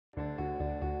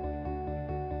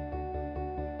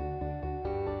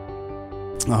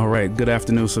All right. Good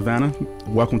afternoon, Savannah.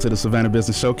 Welcome to the Savannah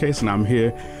Business Showcase, and I'm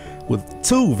here with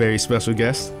two very special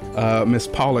guests, Miss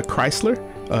Paula Kreissler,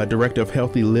 Director of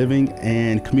Healthy Living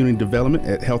and Community Development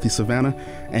at Healthy Savannah,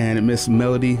 and Miss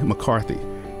Melody McCarthy,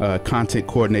 Content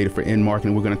Coordinator for Enmarket.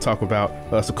 And we're going to talk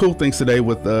about some cool things today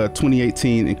with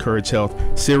 2018 Encourage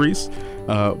Health series.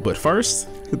 But first,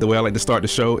 the way I like to start the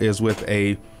show is with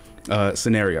a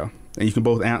scenario. And you can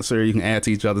both answer. You can add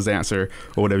to each other's answer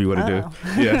or whatever you want to do.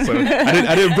 Yeah. So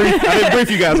I didn't brief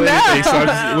you guys on anything. So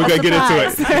we're gonna get into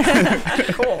it.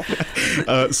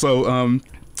 Cool. So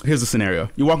here's the scenario.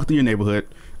 You're walking through your neighborhood.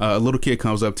 A little kid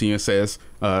comes up to you and says,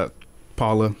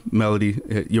 "Paula, Melody,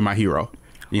 you're my hero.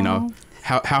 You know,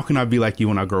 how can I be like you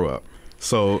when I grow up?"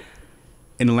 So,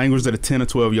 in the language that a 10 or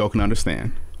 12-year-old can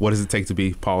understand, what does it take to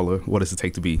be Paula? What does it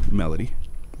take to be Melody?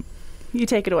 You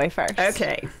take it away first.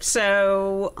 Okay.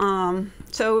 So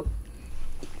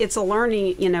it's a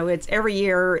learning, it's every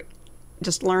year,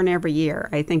 just learn every year,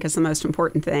 I think is the most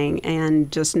important thing. And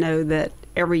just know that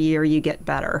every year you get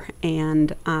better.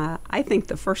 And I think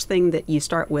the first thing that you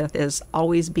start with is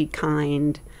always be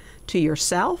kind to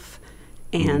yourself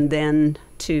and then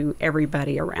to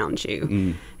everybody around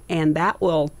you. And that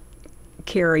will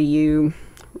carry you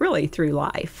really through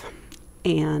life.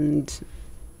 And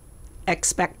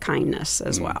expect kindness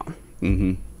as well.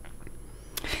 No,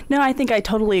 I think I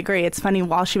totally agree. It's funny,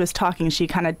 while she was talking, she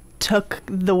kind of took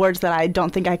the words that I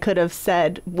don't think I could have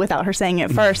said without her saying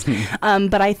it first.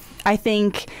 But I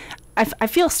think I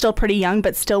feel still pretty young,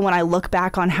 but still when I look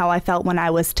back on how I felt when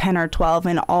I was 10 or 12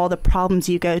 and all the problems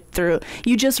you go through,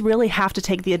 you just really have to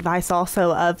take the advice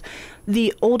also of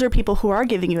the older people who are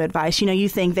giving you advice. You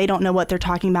think they don't know what they're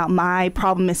talking about. My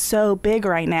problem is so big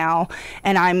right now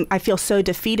and I feel so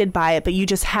defeated by it, but you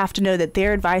just have to know that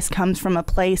their advice comes from a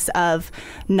place of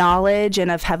knowledge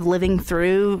and of living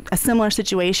through a similar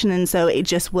situation, and so it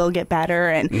just will get better.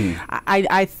 And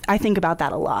I think about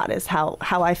that a lot, is how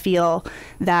I feel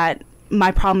that my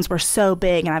problems were so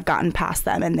big and I've gotten past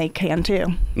them, and they can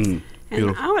too.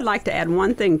 And I would like to add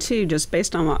one thing, too, just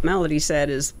based on what Melody said,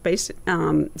 is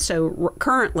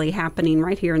currently happening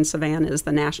right here in Savannah is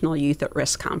the National Youth at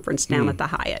Risk Conference down at the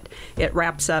Hyatt. It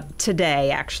wraps up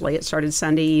today, actually. It started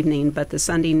Sunday evening, but the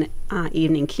Sunday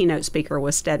evening keynote speaker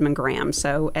was Stedman Graham.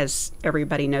 So, as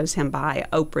everybody knows him by,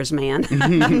 Oprah's man.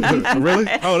 Really?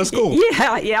 Oh, that's cool.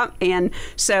 Yeah. And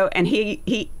so,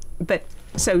 he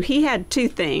had two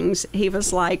things. He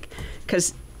was like,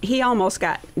 because he almost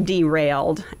got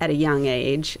derailed at a young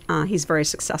age. He's a very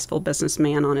successful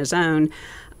businessman on his own.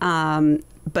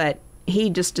 But he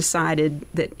just decided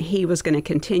that he was going to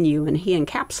continue, and he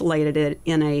encapsulated it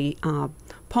in a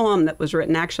poem that was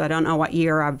written. Actually, I don't know what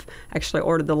year. I've actually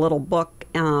ordered the little book,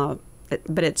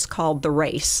 but it's called The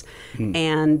Race.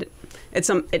 And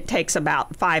it takes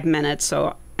about 5 minutes,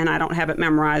 and I don't have it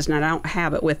memorized, and I don't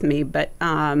have it with me, but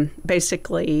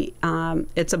basically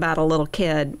it's about a little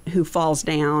kid who falls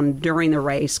down during the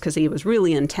race because he was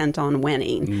really intent on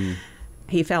winning.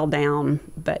 He fell down,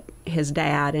 but his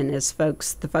dad and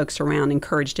the folks around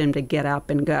encouraged him to get up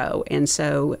and go. And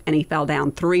he fell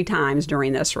down 3 times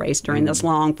during this race, during this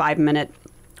long 5-minute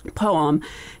poem.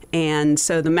 And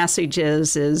so the message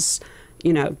is,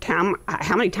 how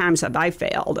many times have I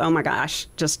failed? Oh my gosh,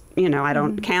 just, I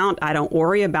don't count. I don't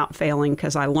worry about failing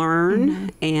because I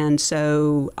learn. And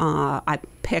so I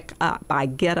pick up, I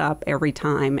get up every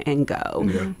time and go.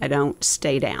 Yeah. I don't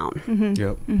stay down.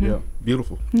 Yep.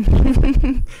 Beautiful.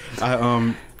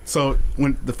 So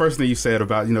when the first thing you said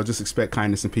about, just expect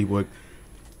kindness in people,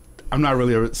 I'm not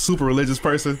really a super religious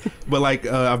person, but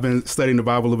I've been studying the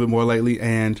Bible a little bit more lately,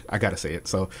 and I gotta say it.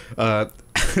 So I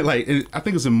think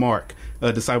it was in Mark,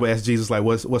 a disciple asked Jesus,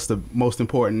 what's the most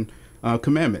important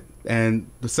commandment? And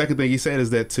the second thing he said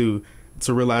is that to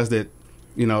realize that,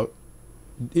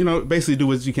 basically do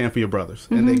what you can for your brothers,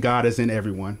 and that God is in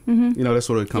everyone. That's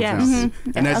what it comes down to.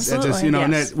 And that's just,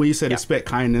 and that when you said expect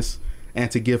kindness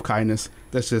and to give kindness,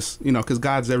 that's just, because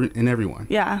God's in everyone.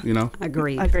 Yeah.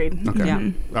 Agreed. Okay.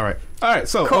 Yeah. All right.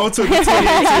 So cool. on to the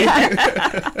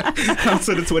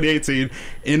 2018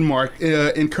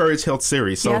 Encourage Health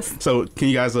series. So can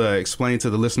you guys explain to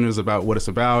the listeners about what it's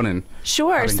about? And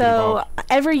sure. So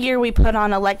every year we put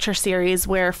on a lecture series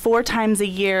where 4 times a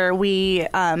year we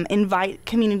invite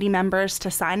community members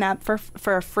to sign up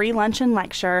for a free lunch and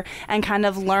lecture and kind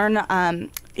of learn,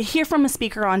 hear from a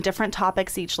speaker on different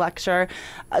topics each lecture,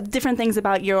 different things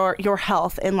about your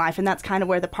health in life. And that's kind of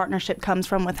where the partnership comes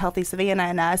from with Healthy Savannah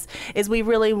and us, is we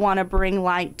really want to bring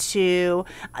light to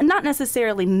not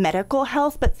necessarily medical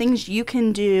health, but things you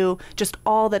can do just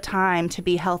all the time to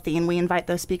be healthy. And we invite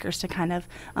those speakers to kind of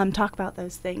talk about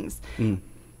those things.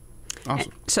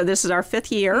 Awesome. So this is our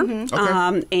 5th year. Okay.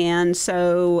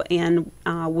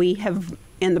 We have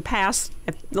in the past,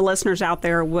 if the listeners out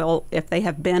there if they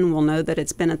have been, will know that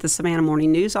it's been at the Savannah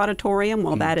Morning News Auditorium.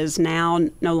 Well, that is now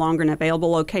no longer an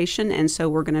available location, and so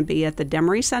we're going to be at the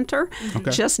Demery Center,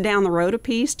 just down the road a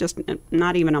piece, just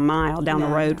not even a mile down the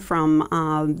road from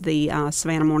the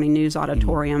Savannah Morning News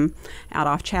Auditorium out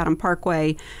off Chatham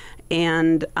Parkway.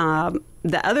 And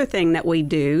the other thing that we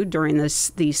do during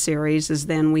these series is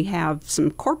then we have some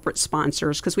corporate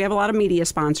sponsors, because we have a lot of media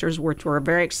sponsors, which we're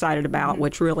very excited about,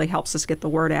 which really helps us get the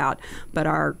word out. But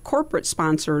our corporate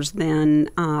sponsors then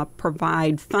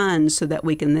provide funds so that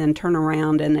we can then turn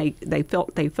around and they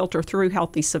filter through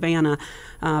Healthy Savannah,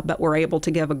 but we're able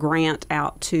to give a grant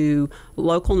out to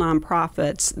local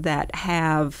nonprofits that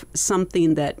have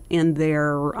something that in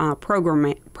their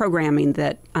programming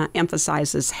that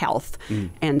emphasizes health.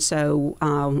 And so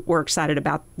we're excited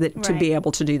about to be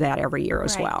able to do that every year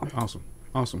as well.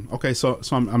 Awesome. Okay, so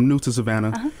I'm new to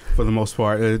Savannah for the most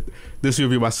part. This year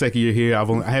will be my 2nd year here. I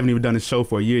haven't even done this show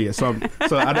for a year yet, so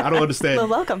I don't understand. Well,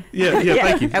 welcome. Yeah.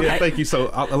 Thank you. Okay. Yeah, thank you. So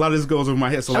a lot of this goes over my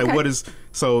head. So like, what is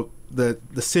the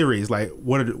series? Like,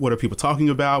 what are people talking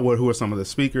about? Who are some of the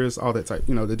speakers? All that type,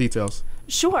 the details.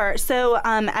 Sure. So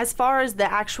as far as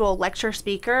the actual lecture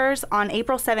speakers, on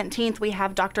April 17th, we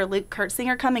have Dr. Luke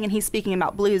Kurtzinger coming, and he's speaking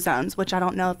about blue zones, which I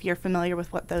don't know if you're familiar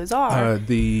with what those are. I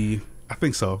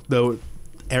think so. Though.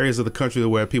 Areas of the country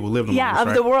where people live in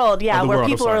the world, where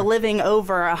people are living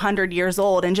over 100 years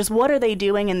old, and just what are they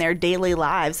doing in their daily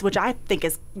lives, which I think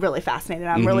is really fascinating.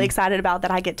 I'm really excited about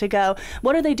that I get to go.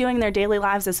 What are they doing in their daily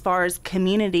lives as far as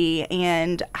community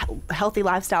and healthy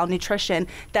lifestyle, nutrition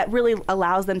that really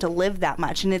allows them to live that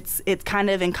much? And it kind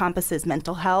of encompasses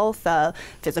mental health,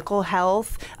 physical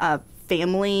health,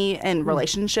 family and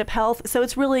relationship health. So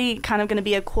it's really kind of going to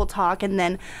be a cool talk. And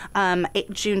then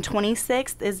June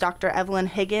 26th is Dr. Evelyn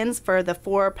Higgins for the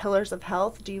 4 Pillars of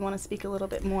Health. Do you want to speak a little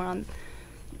bit more on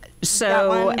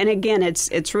So, and again,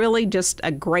 it's really just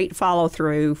a great follow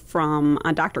through from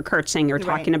Dr. Kurtzinger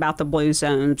talking about the blue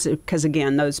zones, because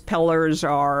again, those pillars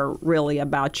are really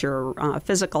about your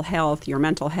physical health, your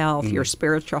mental health, your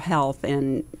spiritual health,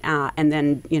 and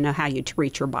then how you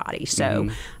treat your body. So,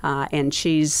 and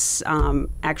she's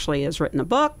actually has written a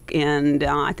book, and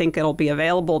I think it'll be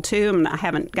available too. And I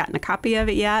haven't gotten a copy of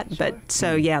it yet, but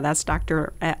so that's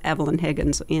Dr. Evelyn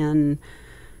Higgins in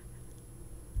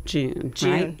June,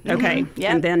 right? Okay.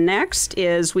 Yep. And then next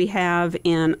is we have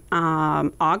in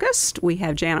August, we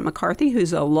have Janet McCarthy,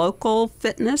 who's a local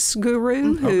fitness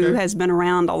guru who has been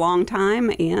around a long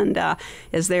time and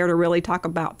is there to really talk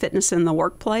about fitness in the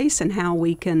workplace and how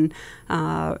we can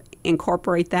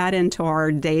incorporate that into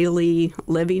our daily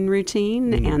living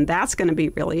routine. And that's going to be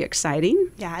really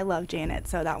exciting. Yeah, I love Janet,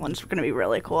 so that one's going to be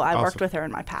really cool. I worked with her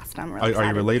in my past. I'm really excited.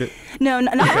 Are you related? No,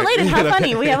 not related. How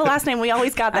funny. We have a last name. We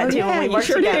always got that too when we worked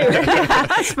together.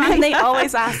 And they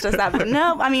always asked us that, but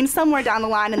no, I mean, somewhere down the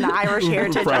line in the Irish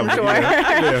heritage, I'm sure.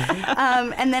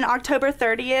 And then October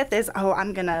 30th is,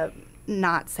 I'm going to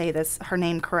not say her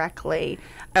name correctly.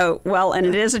 Oh, well, and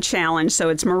it is a challenge, so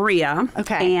it's Maria.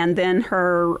 Okay. And then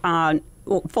her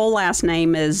full last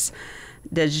name is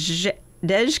Dejkic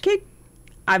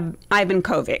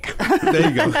Ivankovic. There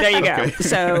you go. There you go.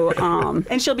 So,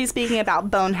 and she'll be speaking about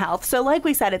bone health. So like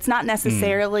we said, it's not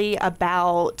necessarily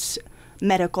about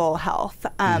medical health,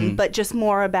 but just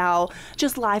more about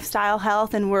just lifestyle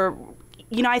health.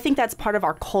 And I think that's part of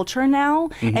our culture now,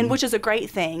 and which is a great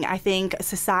thing. I think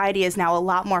society is now a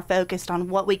lot more focused on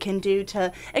what we can do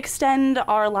to extend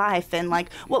our life and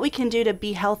like what we can do to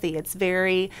be healthy. It's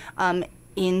very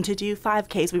in to do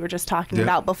 5Ks we were just talking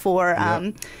about before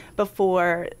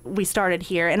we started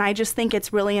here. And I just think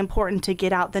it's really important to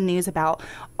get out the news about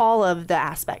all of the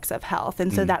aspects of health.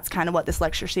 And so that's kind of what this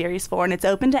lecture series is for. And it's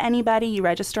open to anybody. You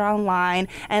register online.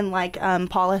 And like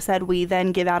Paula said, we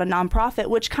then give out a nonprofit,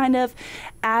 which kind of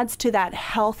adds to that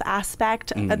health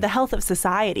aspect, the health of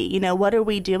society. What are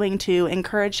we doing to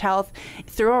encourage health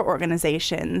through our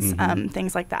organizations,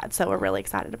 things like that. So we're really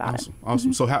excited about it.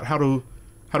 Awesome. So how do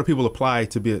people apply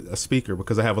to be a speaker?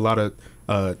 Because I have a lot of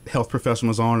health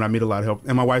professionals on, and I meet a lot of health,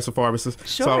 and my wife's a pharmacist.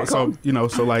 Sure. So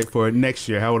like for next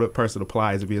year, how would a person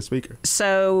apply to be a speaker?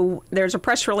 So there's a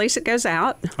press release that goes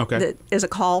out. Okay. That is a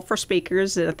call for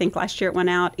speakers. I think last year it went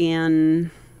out in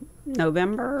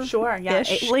November. Sure. Yeah.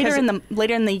 Later in the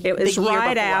it was the year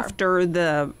right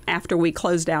before. after we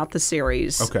closed out the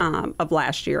series of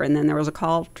last year, and then there was a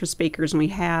call for speakers, and we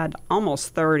had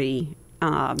almost 30.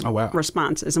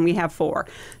 Responses, and we have 4.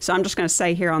 So I'm just going to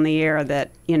say here on the air that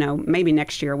maybe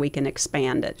next year we can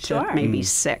expand it to maybe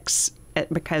 6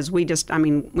 because we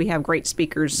have great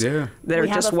speakers that are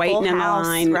just waiting in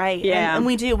line. Right. Yeah. And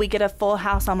we do. We get a full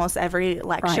house almost every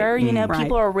lecture. Right. You know,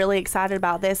 people are really excited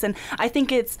about this. And I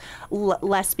think it's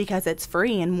less because it's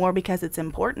free and more because it's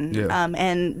important. Yeah.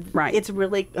 It's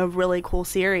really a really cool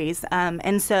series.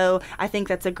 And so I think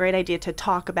that's a great idea to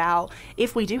talk about.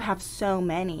 If we do have so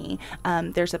many,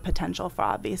 there's a potential for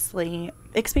obviously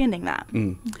expanding that.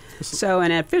 So,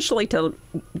 and officially to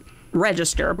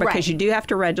register, because you do have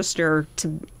to register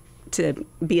to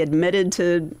be admitted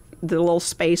to the little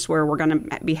space where we're going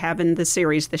to be having the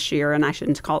series this year. And I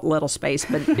shouldn't call it little space,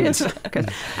 but it's because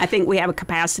I think we have a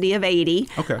capacity of 80.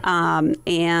 Okay.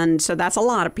 And so that's a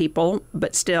lot of people,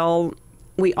 but still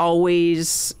we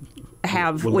always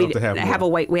have we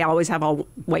always have a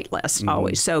wait list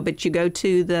always. So, but you go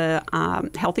to the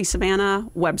Healthy Savannah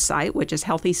website, which is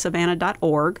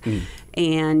healthysavannah.org,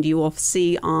 and you will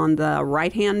see on the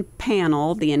right-hand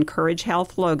panel the Encourage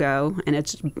Health logo, and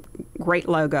it's a great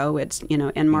logo. It's,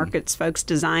 Enmarket's folks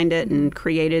designed it and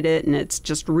created it, and it's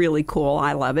just really cool.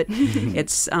 I love it.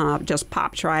 It's just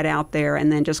pops right out there,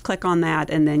 and then just click on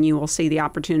that, and then you will see the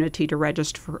opportunity to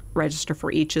register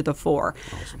for each of the 4.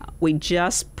 Awesome. We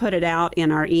just put it out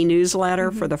in our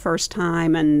e-newsletter for the first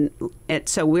time, and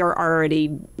so we're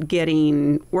already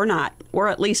we're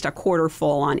at least a quarter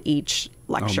full on each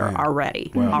lecture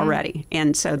already.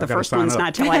 And so the first one's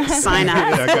not till I sign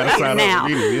up now.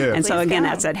 And so again,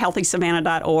 that's at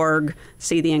healthysavannah.org.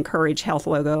 See the Encourage Health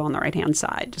logo on the right-hand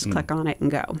side. Just click on it and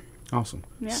go. Awesome.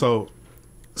 Yeah. So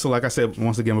like I said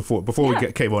once again before we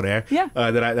get came on air,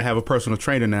 that I have a personal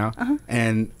trainer now,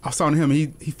 and I was talking to him.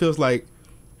 He feels like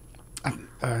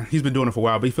he's been doing it for a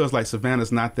while, but he feels like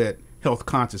Savannah's not that health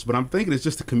conscious. But I'm thinking it's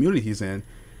just the community he's in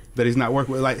that he's not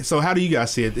working with. Like, so how do you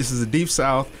guys see it? This is the Deep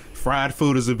South. Fried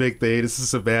food is a big thing. This is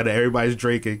Savannah. Everybody's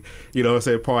drinking,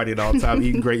 partying all the time,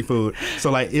 eating great food.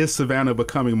 So, like, is Savannah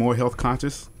becoming more health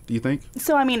conscious, do you think?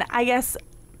 So, I mean, I guess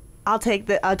I'll take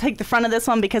the front of this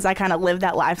one because I kind of live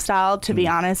that lifestyle, to be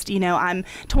honest. I'm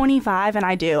 25 and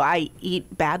I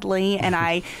eat badly, and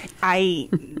I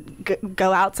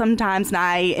go out sometimes and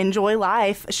I enjoy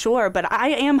life, sure, but I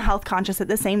am health conscious at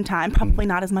the same time, probably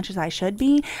not as much as I should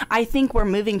be. I think we're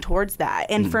moving towards that.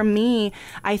 And for me,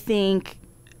 I think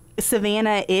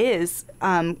Savannah is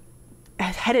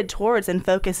headed towards and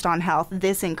focused on health.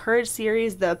 This Encourage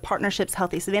series, the partnerships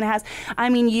Healthy Savannah has, I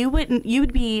mean, you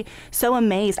would be so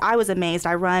amazed. I was amazed.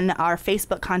 I run our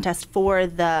Facebook contest for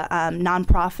the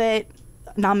nonprofit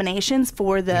nominations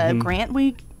for the grant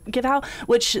we give out,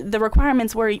 which the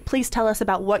requirements were, please tell us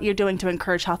about what you're doing to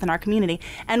encourage health in our community.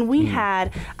 And we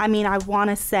had, I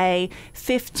want to say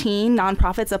 15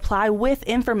 nonprofits apply with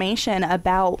information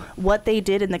about what they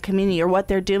did in the community or what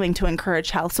they're doing to encourage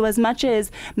health. So as much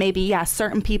as maybe,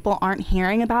 certain people aren't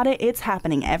hearing about it, it's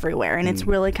happening everywhere. And it's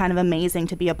really kind of amazing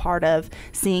to be a part of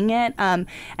seeing it and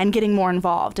getting more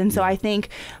involved. And so I think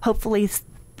hopefully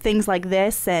things like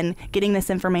this and getting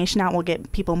this information out will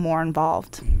get people more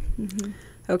involved.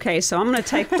 Okay, so I'm going to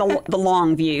take the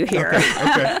long view here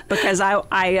because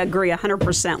I agree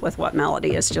 100% with what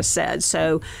Melody has just said.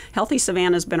 So Healthy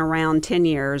Savannah has been around 10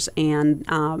 years, and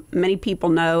many people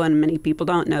know and many people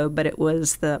don't know, but it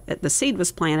was the seed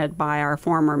was planted by our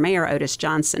former mayor, Otis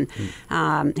Johnson.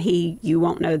 You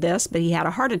won't know this, but he had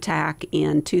a heart attack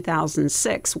in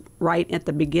 2006, right at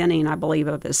the beginning, I believe,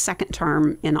 of his second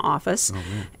term in office.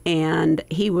 And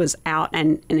he was out,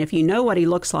 and if you know what he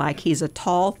looks like, he's a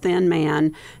tall, thin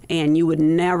man, and you would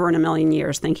never in a million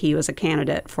years think he was a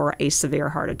candidate for a severe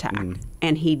heart attack.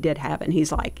 And he did have it. And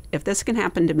he's like, if this can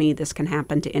happen to me, this can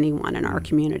happen to anyone in our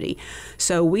community.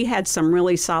 So we had some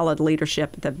really solid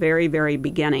leadership at the very, very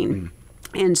beginning.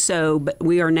 And so, but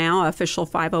we are now official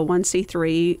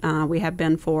 501c3. We have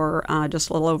been for just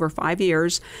a little over 5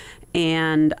 years.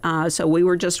 And so we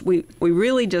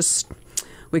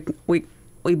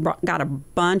got a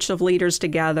bunch of leaders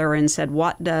together and said,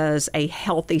 what does a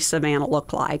healthy Savannah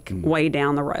look like way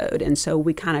down the road? And so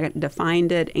we kind of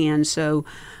defined it. And so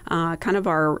kind of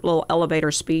our little elevator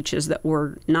speech is that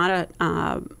we're not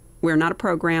a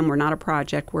program, we're not a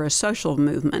project, we're a social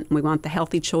movement. We want the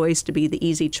healthy choice to be the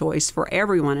easy choice for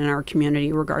everyone in our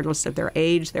community, regardless of their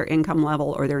age, their income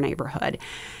level, or their neighborhood.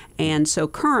 And so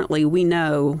currently we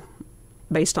know,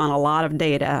 based on a lot of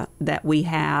data, that we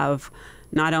have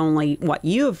not only what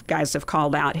you guys have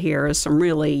called out here is some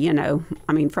really,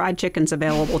 fried chicken's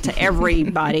available to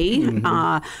everybody.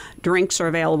 Drinks are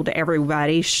available to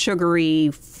everybody.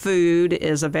 Sugary food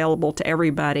is available to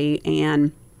everybody.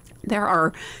 And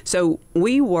so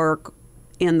we work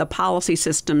in the policy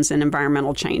systems and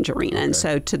environmental change arena. And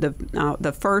so to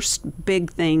the first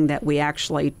big thing that we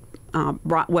actually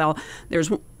brought,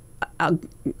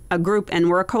 a group, and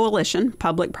we're a coalition,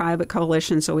 public-private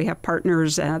coalition. So we have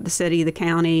partners, the city, the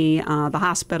county, the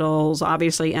hospitals,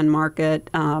 obviously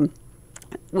Enmarket.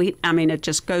 It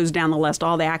just goes down the list.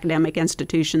 All the academic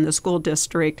institution, the school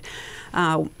district,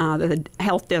 the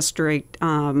health district.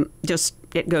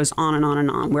 It goes on and on and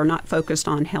on. We're not focused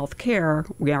on health care.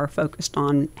 We are focused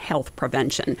on health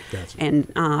prevention. Gotcha.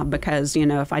 And because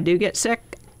if I do get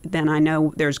sick, then I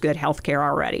know there's good health care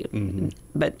already. Mm-hmm.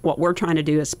 But what we're trying to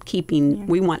do is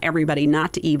we want everybody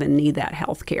not to even need that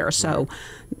health care. So,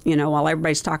 right. While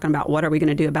everybody's talking about what are we going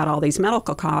to do about all these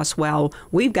medical costs, well,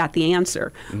 we've got the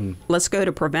answer. Mm-hmm. Let's go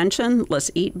to prevention.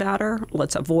 Let's eat better.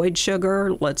 Let's avoid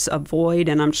sugar. Let's avoid,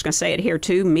 and I'm just going to say it here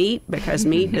too, meat, because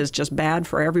meat is just bad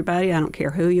for everybody. I don't care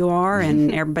who you are,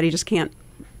 and everybody just can't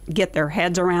get their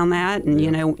heads around that. And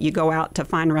you go out to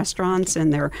fine restaurants,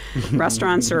 and their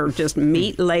restaurants are just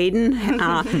meat laden,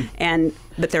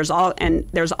 but there's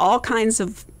all kinds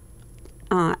of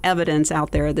evidence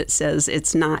out there that says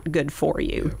it's not good for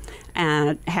you.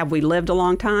 Have we lived a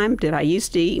long time? Did I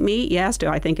used to eat meat? Yes. Do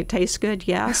I think it tastes good?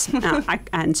 Yes.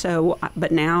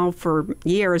 But now for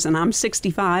years, and I'm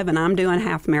 65 and I'm doing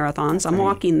half marathons. I'm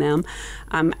walking them.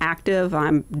 I'm active.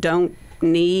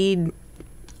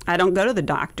 I don't go to the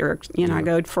doctor. I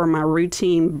go for my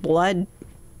routine blood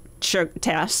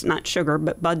test, not sugar,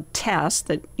 but blood test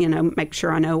that, make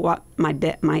sure I know what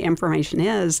my information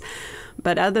is.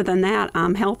 But other than that,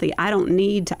 I'm healthy. I don't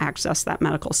need to access that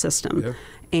medical system. Yeah,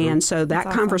 and so that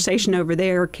That's conversation awesome. Over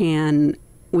there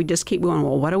we just keep going,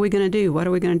 well, what are we going to do? What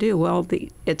are we going to do? Well,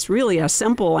 it's really a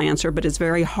simple answer, but it's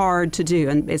very hard to do.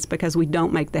 And it's because we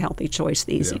don't make the healthy choice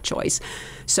the easy choice.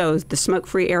 So the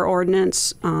smoke-free air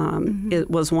ordinance it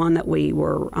was one that we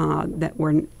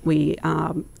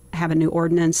have a new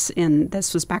ordinance in.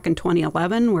 This was back in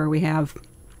 2011, where we have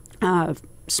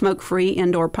smoke-free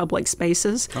indoor public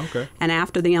spaces. Okay. And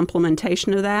after the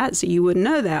implementation of that, so you wouldn't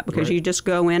know that because you just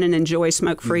go in and enjoy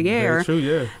smoke-free air. True,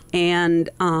 yeah. And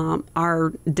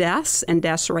our deaths and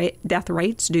death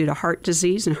rates due to heart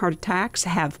disease and heart attacks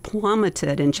have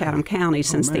plummeted in Chatham County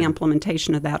since the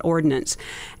implementation of that ordinance.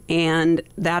 And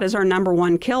that is our number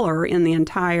one killer in the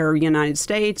entire United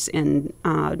States, in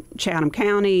Chatham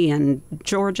County and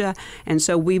Georgia. And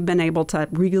so we've been able to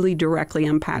really directly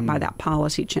impact by that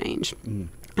policy change. Mm.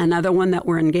 Another one that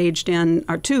we're engaged in,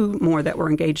 or two more that we're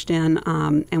engaged in,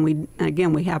 and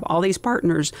we have all these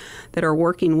partners that are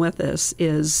working with us,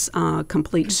 is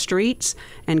complete streets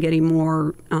and getting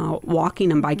more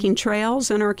walking and biking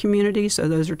trails in our community. So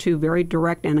those are two very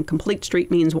direct, and a complete street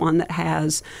means one that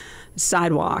has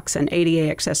sidewalks and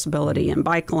ADA accessibility and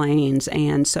bike lanes,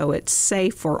 and so it's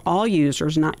safe for all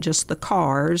users, not just the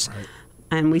cars. Right.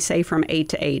 And we say from 8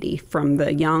 to 80, from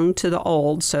the young to the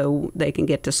old, so they can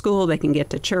get to school, they can get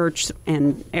to church,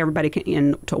 and everybody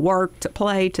can to work, to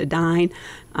play, to dine.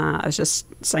 I was just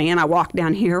saying, I walked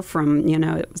down here from,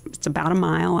 it's about a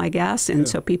mile, I guess, and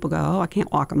so people go, oh, I can't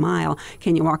walk a mile.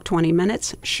 Can you walk 20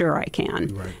 minutes? Sure, I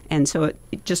can. Right. And so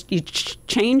you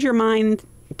change your mind,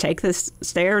 take the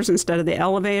stairs instead of the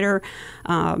elevator,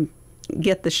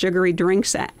 get the sugary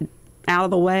drinks out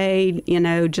of the way,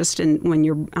 when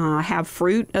you have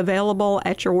fruit available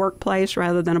at your workplace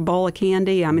rather than a bowl of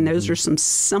candy. I mean, those are some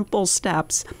simple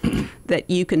steps that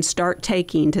you can start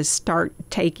taking.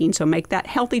 So make that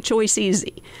healthy choice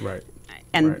easy. Right.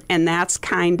 And that's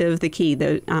kind of the key.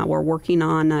 We're working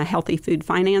on a healthy food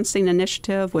financing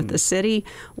initiative with the city,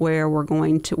 where we're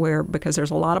going to because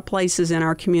there's a lot of places in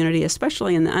our community,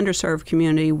 especially in the underserved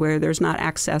community, where there's not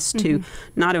access to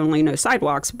not only no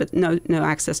sidewalks, but no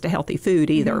access to healthy food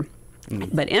either.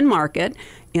 Mm-hmm. But Enmarket,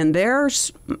 in their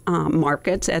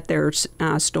markets, at their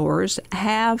stores,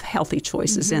 have healthy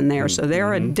choices in there. So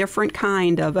they're a different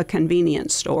kind of a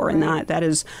convenience store. Right. And that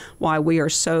is why we are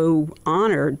so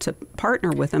honored to partner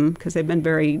with them, because they've been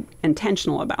very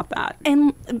intentional about that.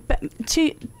 And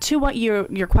to what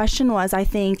your question was, I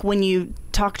think when you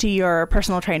talk to your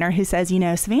personal trainer who says,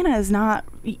 Savannah is not,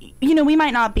 we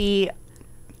might not be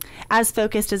as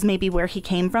focused as maybe where he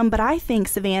came from, but I think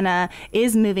Savannah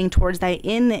is moving towards that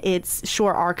in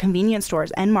our convenience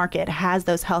stores. Enmarket has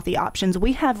those healthy options.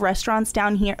 We have restaurants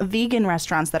down here, vegan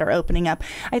restaurants that are opening up.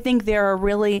 I think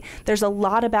there's a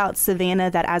lot about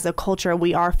Savannah that as a culture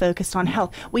we are focused on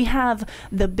health. We have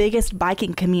the biggest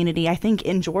biking community, I think,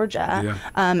 in Georgia.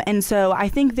 Yeah. And so I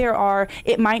think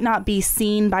it might not be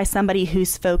seen by somebody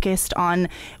who's focused on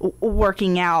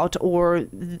working out or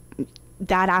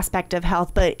that aspect of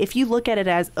health. But if you look at it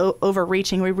as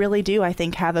overreaching, we really do, I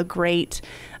think, have a great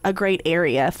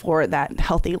area for that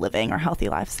healthy living or healthy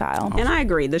lifestyle. And I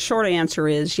agree. The short answer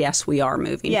is yes, we are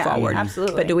moving forward.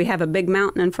 Absolutely. But do we have a big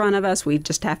mountain in front of us? We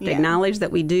just have to acknowledge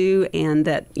that we do, and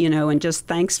that, and just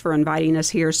thanks for inviting us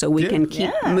here so we can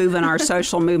keep moving our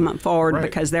social movement forward,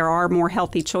 because there are more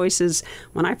healthy choices.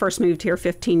 When I first moved here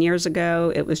 15 years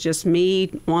ago, it was just me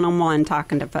one-on-one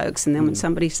talking to folks. And then when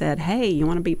somebody said, hey, you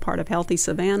want to be part of Healthy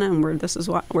Savannah, and this is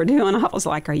what we're doing, I was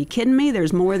like, are you kidding me?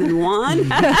 There's more than one?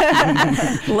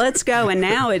 Let's go. And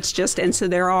now it's just, and so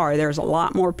there's a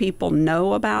lot more people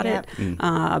know about it.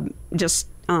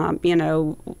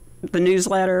 The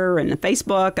newsletter and the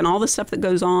Facebook and all the stuff that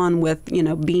goes on with,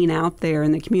 being out there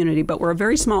in the community. But we're a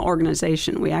very small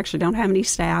organization. We actually don't have any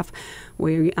staff.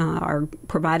 We are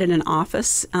provided an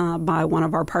office by one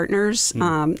of our partners,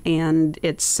 and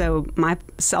so my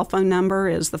cell phone number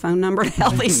is the phone number at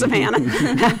Healthy Savannah.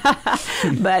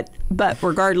 But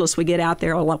regardless, we get out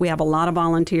there. We have a lot of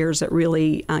volunteers that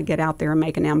really get out there and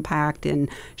make an impact and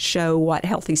show what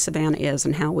Healthy Savannah is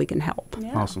and how we can help.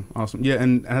 Yeah. Awesome. Yeah,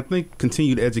 and I think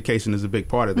continued education is a big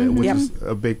part of that, which is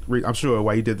a big. I'm sure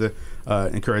why you did the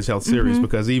Encourage Health series,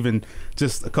 because even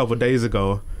just a couple of days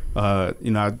ago, I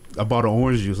bought an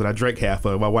orange juice and I drank half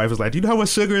of it. My wife was like, do you know how much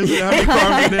sugar is in it? How many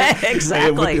carbs in it?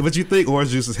 Exactly. But you think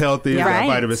orange juice is healthy, it's got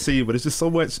vitamin C, but it's just so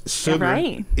much sugar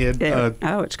in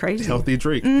it's crazy. Healthy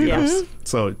drink. Yes.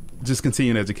 So just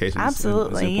continuing education.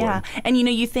 Absolutely, And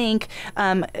you think...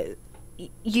 all,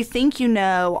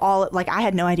 like, I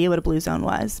had no idea what a blue zone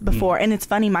was before. And it's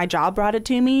funny, my job brought it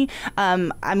to me.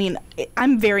 I'm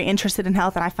very interested in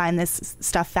health, and I find this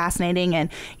stuff fascinating, and,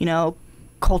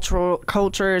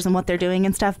 cultures and what they're doing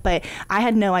and stuff, but I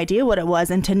had no idea what it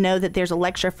was. And to know that there's a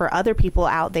lecture for other people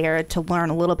out there to learn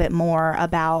a little bit more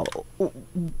about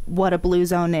what a blue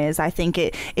zone is, I think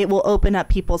it will open up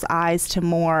people's eyes to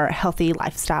more healthy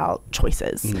lifestyle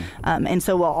choices. And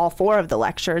so all 4 of the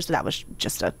lectures, that was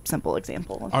just a simple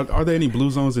example. Are there any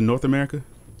blue zones in North America?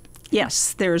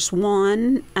 Yes, there's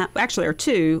one, actually, or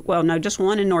 2. Well, no, just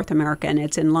one in North America, and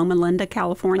it's in Loma Linda,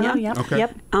 California. Oh, yep. Okay.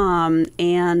 Yep.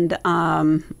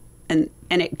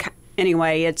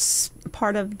 Anyway, it's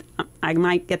part of, I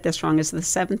might get this wrong, is the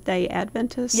Seventh-day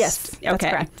Adventist? Yes, that's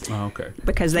correct. Oh, okay.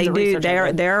 Because they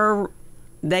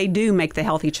do make the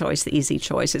healthy choice the easy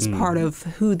choice. It's part of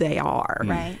who they are.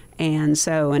 Right. And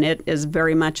it is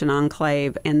very much an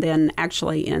enclave. And then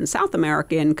actually in South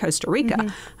America, in Costa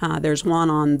Rica, there's one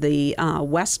on the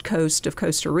west coast of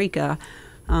Costa Rica.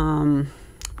 Trying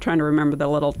to remember the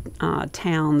little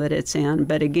town that it's in.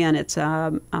 But again, it's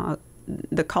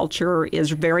the culture is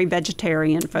very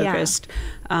vegetarian focused,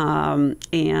 and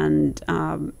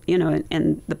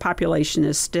the population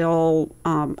is still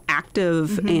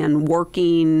active and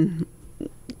working,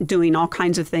 doing all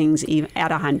kinds of things at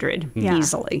 100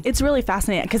 easily. It's really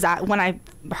fascinating, because when I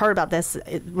heard about this,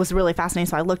 it was really fascinating.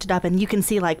 So I looked it up, and you can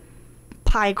see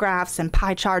pie graphs and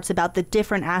pie charts about the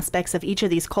different aspects of each of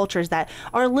these cultures that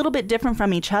are a little bit different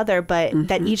from each other, but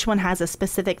that each one has a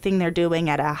specific thing they're doing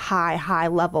at a high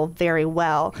level very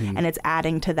well. And it's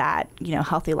adding to that,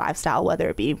 healthy lifestyle, whether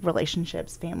it be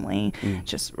relationships, family,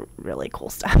 just really cool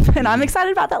stuff. And I'm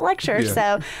excited about that lecture.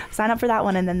 So sign up for that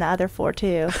one, and then the other 4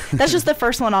 too. That's just the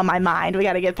first one on my mind. We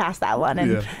got to get past that one.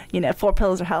 And, 4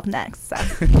 pillars of health next. So. All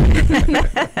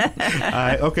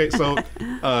right. Okay. So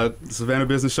Savannah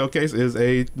Business Showcase is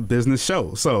a business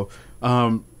show. So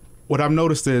what I've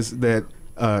noticed is that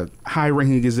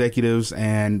high-ranking executives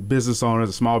and business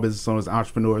owners, small business owners,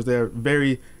 entrepreneurs, they're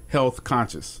very health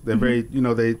conscious. They're very,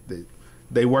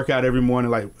 they work out every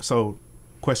morning. So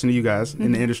question to you guys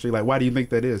in the industry, why do you think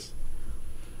that is?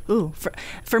 Ooh,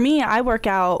 for me, I work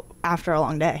out after a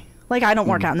long day. I don't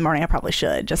work out in the morning. I probably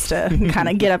should, just to kind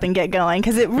of get up and get going,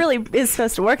 because it really is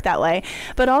supposed to work that way.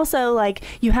 But also,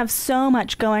 you have so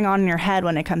much going on in your head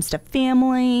when it comes to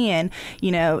family and,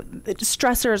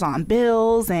 stressors on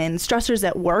bills and stressors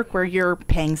at work where you're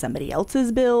paying somebody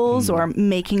else's bills or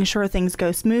making sure things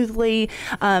go smoothly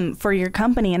for your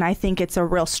company. And I think it's a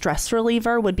real stress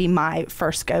reliever, would be my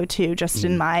first go-to, just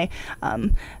in my,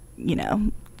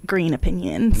 green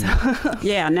opinion.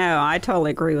 Yeah, no, I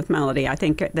totally agree with Melody. I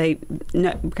think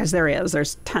because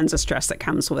there's tons of stress that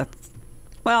comes with,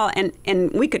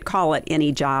 and we could call it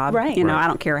any job, right? I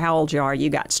don't care how old you are, you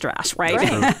got stress,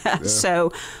 right?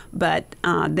 So, but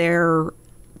they're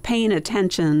paying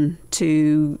attention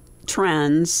to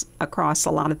trends across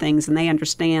a lot of things, and they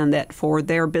understand that for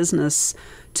their business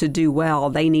to do well,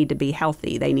 they need to be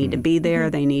healthy. They need to be there.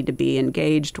 They need to be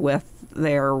engaged with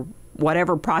their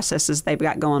whatever processes they've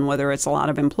got going, whether it's a lot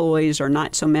of employees or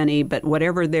not so many, but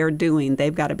whatever they're doing,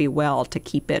 they've got to be well to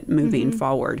keep it moving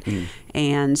forward.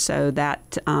 And so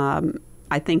that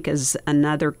I think is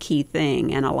another key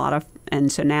thing.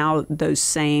 And so now those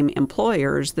same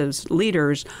employers, those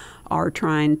leaders, are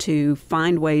trying to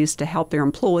find ways to help their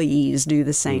employees do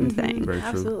the same thing. Very true.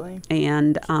 Absolutely.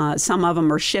 And some of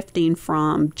them are shifting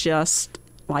from just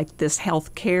like this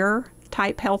health care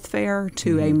type health fair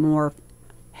to a more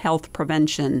health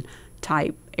prevention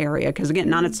type area. Because again,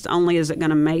 not it's only is it going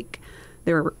to make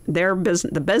their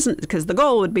business, because the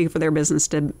goal would be for their business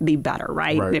to be better,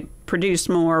 right? Produce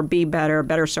more, be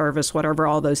better service, whatever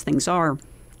all those things are.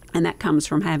 And that comes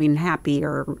from having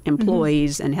happier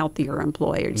employees and healthier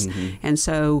employees. And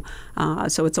so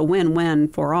it's a win-win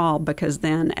for all, because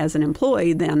then as an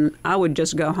employee, then I would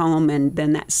just go home and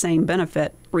then that same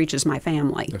benefit reaches my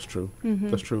family. That's true.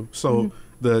 That's true. So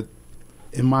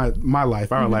in my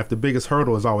life, our life, the biggest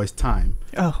hurdle is always time.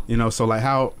 Oh. You know, so like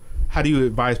how do you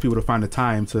advise people to find the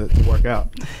time to work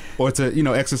out or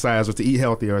to, exercise or to eat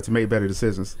healthy or to make better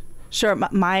decisions? Sure.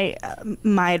 My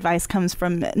advice comes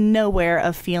from nowhere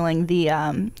of feeling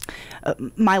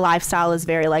my lifestyle is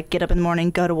very like get up in the morning,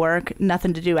 go to work,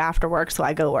 nothing to do after work, so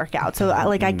I go work out. So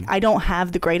I don't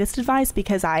have the greatest advice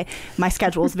because my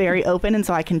schedule is very open, and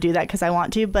so I can do that because I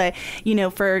want to. But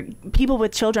for people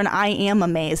with children, I am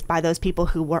amazed by those people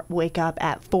who wake up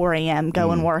at 4 a.m.,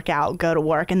 go and work out, go to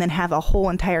work, and then have a whole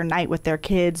entire night with their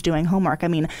kids doing homework. I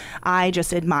mean, I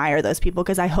just admire those people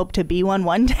because I hope to be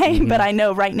one day. But I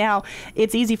know right now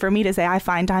it's easy for me to say I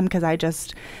find time because I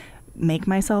just make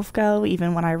myself go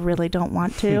even when I really don't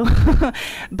want to.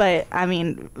 But I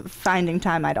mean, finding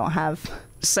time I don't have.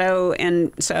 So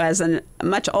as a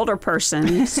much older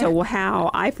person, so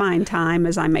how I find time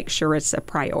is I make sure it's a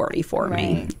priority for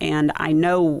me, and I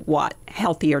know what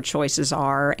healthier choices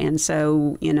are. And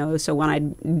so, so when I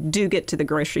do get to the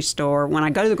grocery store, when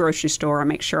I go to the grocery store, I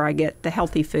make sure I get the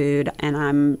healthy food,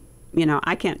 and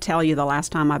I can't tell you the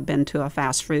last time I've been to a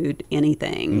fast food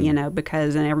anything,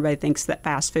 because everybody thinks that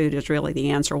fast food is really the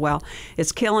answer. Well,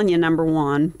 it's killing you, number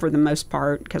one, for the most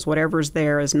part, because whatever's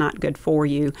there is not good for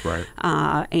you. Right.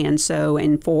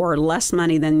 And for less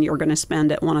money than you're going to spend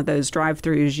at one of those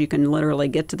drive-thrus, you can literally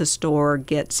get to the store,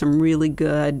 get some really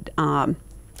good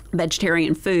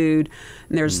vegetarian food.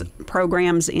 And there's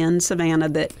programs in Savannah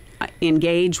that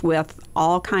engage with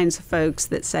all kinds of folks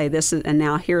that say this is, and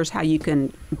now here's how you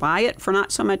can buy it for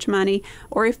not so much money.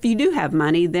 Or if you do have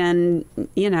money, then,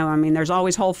 there's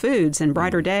always Whole Foods and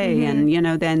Brighter Day. And,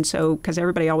 because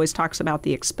everybody always talks about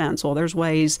the expense. Well, there's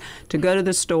ways to go to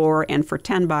the store and for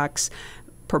 $10,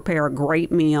 prepare a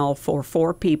great meal for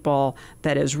 4 people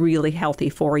that is really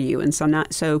healthy for you. And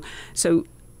so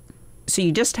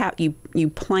you just have, you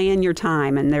plan your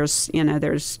time, and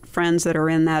there's friends that are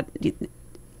in that.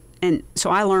 And so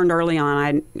I learned early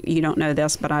on, you don't know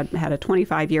this, but I had a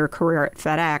 25-year career at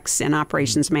FedEx in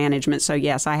operations management. So,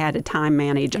 yes, I had to time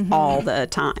manage all the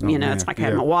time. It's like I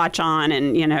had my watch on,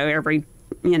 and, every,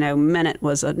 minute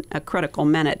was a critical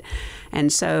minute.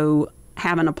 And so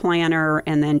having a planner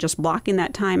and then just blocking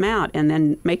that time out and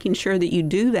then making sure that you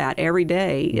do that every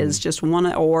day is just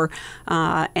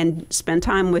and spend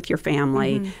time with your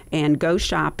family and go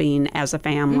shopping as a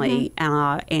family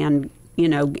and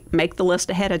make the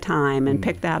list ahead of time and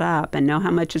pick that up and know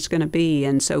how much it's going to be.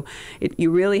 And so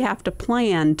you really have to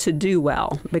plan to do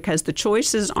well, because the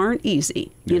choices aren't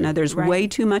easy. There's way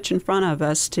too much in front of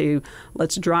us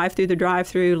let's drive through the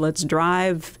drive-through, let's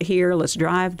drive here, let's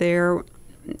drive there.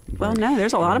 Well, no,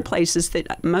 there's a lot of places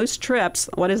that most trips,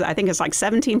 I think it's like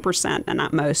 17%, and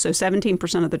not most, so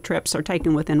 17% of the trips are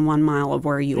taken within 1 mile of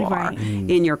where you are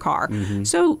in your car.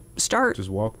 So start. Just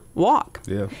walk.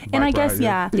 Yeah. And I guess,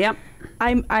 Yep.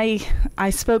 I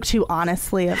spoke too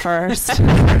honestly at first.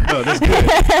 Oh, that's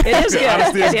good. It is good.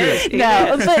 Honesty is good.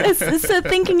 No, but so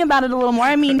thinking about it a little more,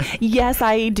 I mean, yes,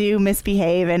 I do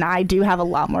misbehave and I do have a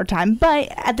lot more time,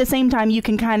 but at the same time, you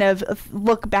can kind of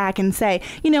look back and say,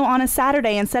 on a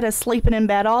Saturday, instead of sleeping in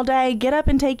bed all day, get up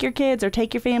and take your kids or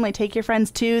take your family, take your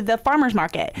friends to the farmer's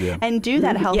market and do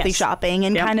that healthy shopping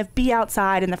and kind of be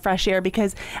outside in the fresh air,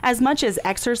 because as much as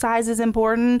exercise is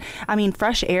important, I mean,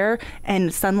 fresh air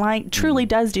and sunlight truly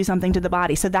does do something to the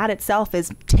body. So that itself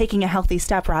is taking a healthy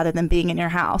step rather than being in your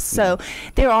house. So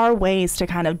there are ways to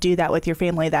kind of do that with your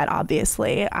family that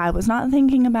obviously I was not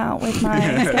thinking about with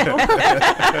my schedule.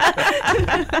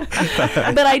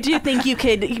 But I do think you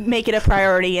could make it a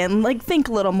priority and think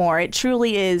a little more. It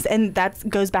truly is. And that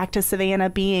goes back to Savannah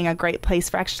being a great place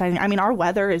for exercising. I mean, our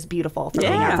weather is beautiful for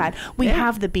being outside. We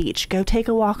have the beach. Go take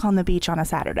a walk on the beach on a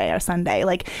Saturday or Sunday.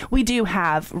 We do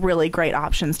have really great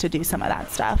options to do some of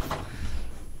that stuff.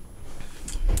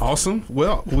 Awesome.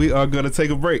 Well, we are going to take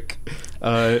a break.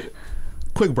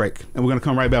 Quick break, and we're going to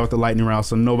come right back with the lightning round,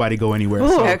 so nobody go anywhere. Ooh,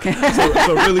 so, okay.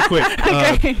 so really quick,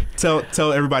 Okay.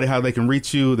 tell everybody how they can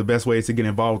reach you, the best ways to get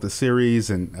involved with the series,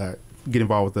 and get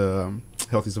involved with the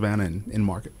Healthy Savannah and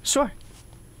Enmarket. Sure.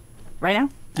 Right now?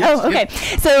 Yes, oh, okay.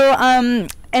 So,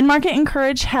 Enmarket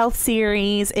Encourage Health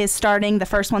series is starting. The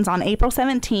first one's on April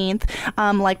 17th.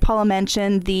 Like Paula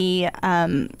mentioned, the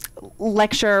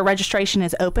lecture registration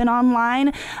is open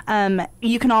online.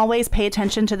 You can always pay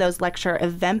attention to those lecture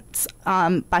events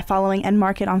by following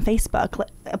Enmarket on Facebook.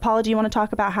 Paula, do you want to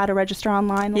talk about how to register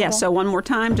online? Yeah, so one more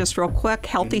time, just real quick,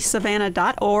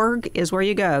 healthysavannah.org is where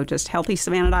you go, just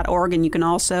healthysavannah.org, and you can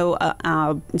also,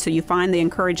 so you find the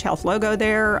Encourage Health logo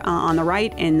there on the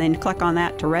right, and then click on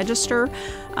that to register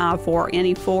for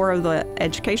any 4 of the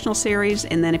educational series,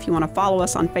 and then if you want to follow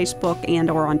us on Facebook and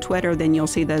or on Twitter, then you'll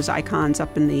see those icons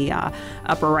up in the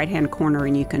upper right-hand corner,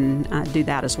 and you can do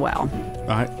that as well. All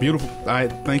right, beautiful. All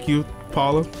right, thank you,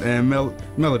 Paula and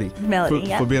Melody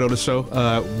for being on the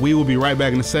show. We will be right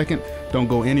back in a second. Don't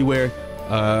go anywhere.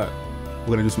 We're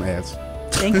going to do some ads.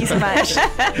 Thank you so much.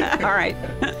 All right.